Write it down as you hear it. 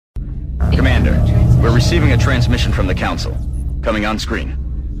Commander, we're receiving a transmission from the Council. Coming on screen.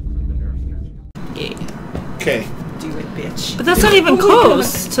 Yeah. Okay. Do it, bitch. But that's not even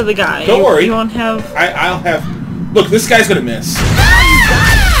close to the guy. Don't worry. You won't have... I'll have... Look, this guy's gonna miss.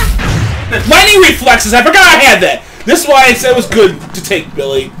 Lightning reflexes! I forgot I had that! This is why I said it was good to take,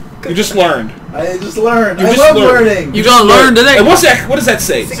 Billy. You just learned. I just learned. You I just love learned. learning. You gonna learn today? And what's that? What does that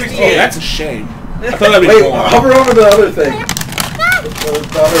say? 68. Oh, that's a shame. I thought that'd be Wait, more. hover over the other thing.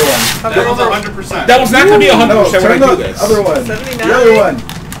 The other one. That was 100%. That was not going to be 100% No, when I turn do the this. other one. 79? The other one.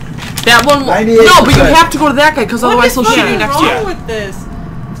 That one. 98%. No, but you have to go to that guy because otherwise he'll shoot you next What's year. wrong with this?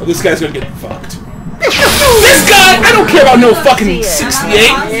 Oh, this guy's going to get fucked. This guy! I don't care about no fucking 68.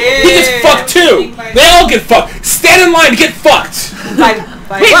 He gets fucked too. They all get fucked. Stand in line to get fucked.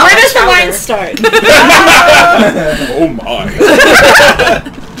 Wait, where does the line start? Oh my.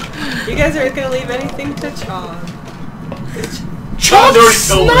 You guys aren't gonna leave anything to Chong. Chong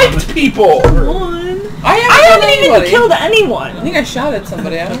sniped people. I haven't even killed anyone. I think I shot at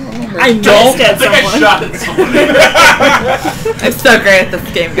somebody. I don't remember. I don't at someone. I shot at somebody. I'm so great at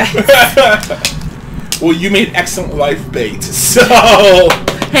this game, guys. Well, you made excellent life bait, so...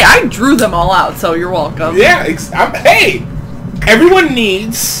 Hey, I drew them all out, so you're welcome. Yeah, hey! Everyone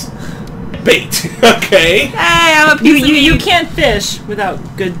needs bait, okay? Hey, I'm a piece of You meat. can't fish without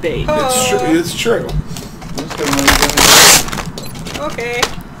good bait. It's true. Okay.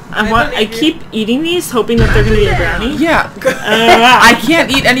 I keep eating these, hoping that they're gonna be a brownie. Yeah. I can't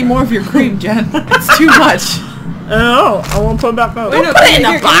eat any more of your cream, Jen. It's too much. Oh, I won't put it back out. Wait, no, put it in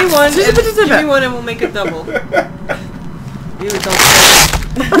here, a box. Give me one, Just give me one and we'll make it double. Ew, don't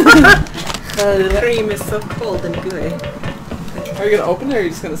The cream is so cold and good. Are you gonna open it or are you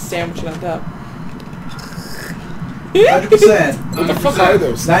just gonna sandwich it on top? 100%. What the fuck are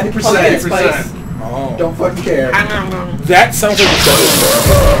those? 90%. Oh. Don't fucking care. That sounds like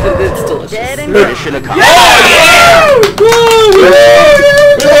It's delicious. Mission accomplished.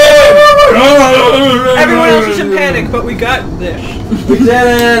 Everyone else is in panic, but we got this. We did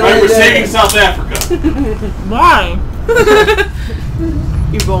it. Alright, we're saving South Africa. Why?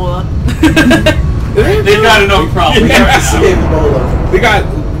 Ebola. They've got enough problems. Escape Ebola. They got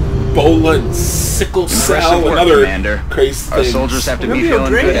Ebola and sickle cell Impressive and work, other Commander. crazy Our things. soldiers have to We're be gonna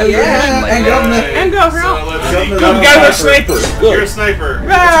feeling be good. great, after a yeah, mission like and that. government. And go, So girl. let's see. Government. You got a sniper. You're a Good. sniper.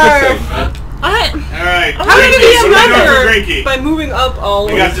 That's a good thing. Alright. How did Drinky, we so we're get going for another Drinky. by moving up all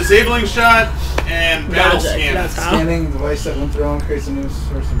We got disabling shot and battle Magic, scan. that's how. Scanning the device that went through creates a new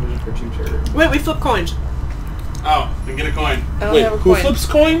source of vision for 2 turns. Wait, we flip coins. Oh, then get a coin. I don't Wait, have a who coin. flips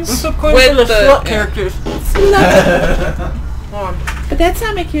coins? Flip coins With for the the- slot yeah. characters. But that's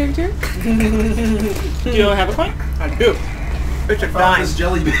not my character. Do you have a coin? I do. Richard Dime.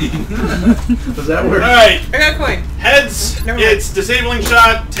 jelly bean. Does that work? Alright. I got a coin. Heads, Never mind. it's disabling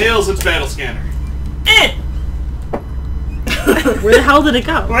shot. Tails, it's battle scanner. Where the hell did it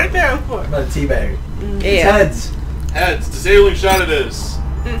go? Right there on the floor. About a teabag. It's Yeah. heads. Heads, disabling shot it is.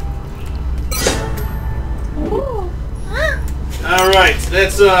 Alright,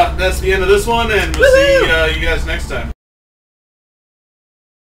 that's the end of this one, and we'll see you guys next time.